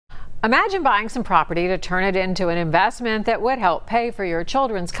Imagine buying some property to turn it into an investment that would help pay for your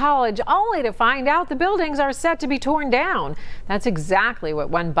children's college, only to find out the buildings are set to be torn down. That's exactly what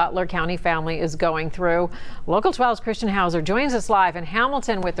one Butler County family is going through. Local 12's Christian Hauser joins us live in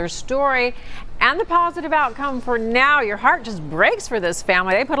Hamilton with their story and the positive outcome for now. Your heart just breaks for this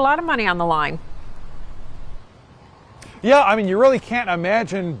family. They put a lot of money on the line. Yeah, I mean, you really can't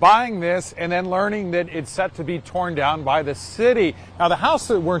imagine buying this and then learning that it's set to be torn down by the city. Now, the house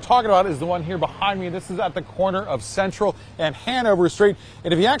that we're talking about is the one here behind me. This is at the corner of Central and Hanover Street.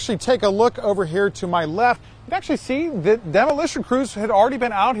 And if you actually take a look over here to my left, you can actually see that demolition crews had already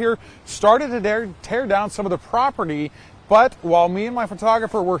been out here, started to tear down some of the property. But while me and my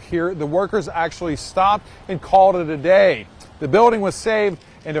photographer were here, the workers actually stopped and called it a day. The building was saved,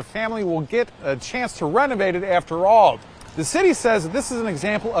 and the family will get a chance to renovate it after all. The city says this is an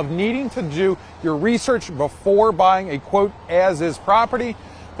example of needing to do your research before buying a, quote, as-is property,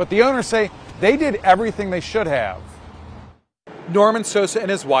 but the owners say they did everything they should have. Norman Sosa and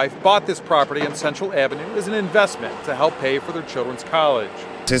his wife bought this property on Central Avenue as an investment to help pay for their children's college.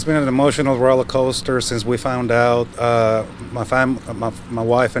 It's been an emotional roller coaster since we found out. My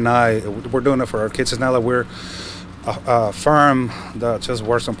wife and I, we're doing it for our kids. It's not like we're a firm that just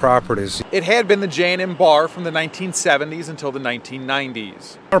works on properties. It had been the J&M bar from the 1970s until the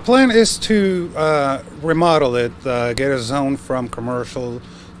 1990s. Our plan is to remodel it, get it zoned from commercial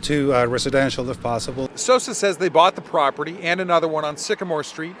to residential if possible. Sosa says they bought the property and another one on Sycamore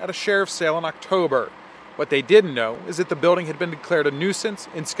Street at a sheriff's sale in October. What they didn't know is that the building had been declared a nuisance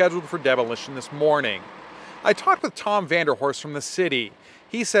and scheduled for demolition this morning. I talked with Tom Vanderhorst from the city.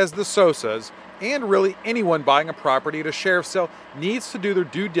 He says the Sosas, and really anyone buying a property at a sheriff's sale, needs to do their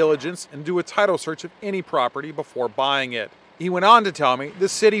due diligence and do a title search of any property before buying it. He went on to tell me the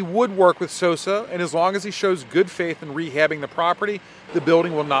city would work with Sosa, and as long as he shows good faith in rehabbing the property, the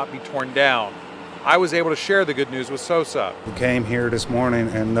building will not be torn down. I was able to share the good news with Sosa. We came here this morning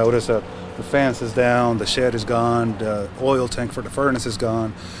and noticed that the fence is down, the shed is gone, the oil tank for the furnace is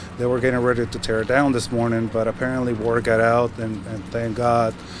gone. They were getting ready to tear it down this morning, but apparently word got out, and thank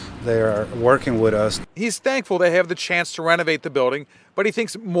God they are working with us. He's thankful they have the chance to renovate the building, but he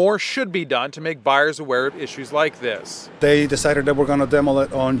thinks more should be done to make buyers aware of issues like this. They decided that we're going to demolish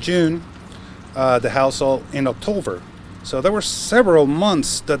it on June, the house all in October. So there were several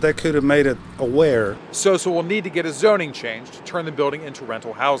months that they could have made it aware. Sosa will need to get a zoning change to turn the building into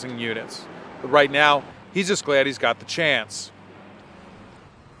rental housing units. But right now, he's just glad he's got the chance.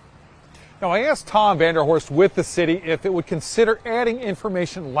 Now, I asked Tom Vanderhorst with the city if it would consider adding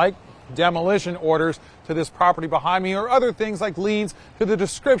information like demolition orders to this property behind me, or other things like liens to the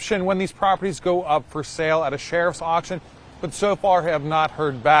description when these properties go up for sale at a sheriff's auction, but so far have not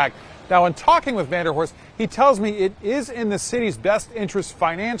heard back. Now, in talking with Vanderhorst, he tells me it is in the city's best interest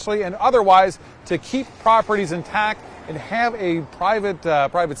financially and otherwise to keep properties intact and have a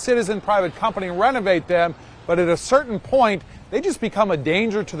private citizen, private company renovate them. But at a certain point, they just become a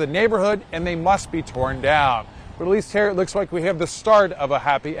danger to the neighborhood and they must be torn down. But at least here it looks like we have the start of a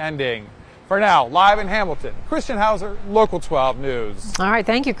happy ending. For now, live in Hamilton, Christian Hauser, Local 12 News. All right,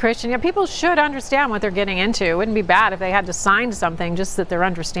 thank you, Christian. Yeah, people should understand what they're getting into. It wouldn't be bad if they had to sign something just that they're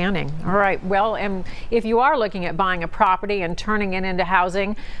understanding. All right, well, and if you are looking at buying a property and turning it into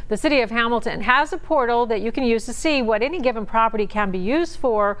housing, the city of Hamilton has a portal that you can use to see what any given property can be used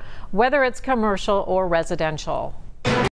for, whether it's commercial or residential.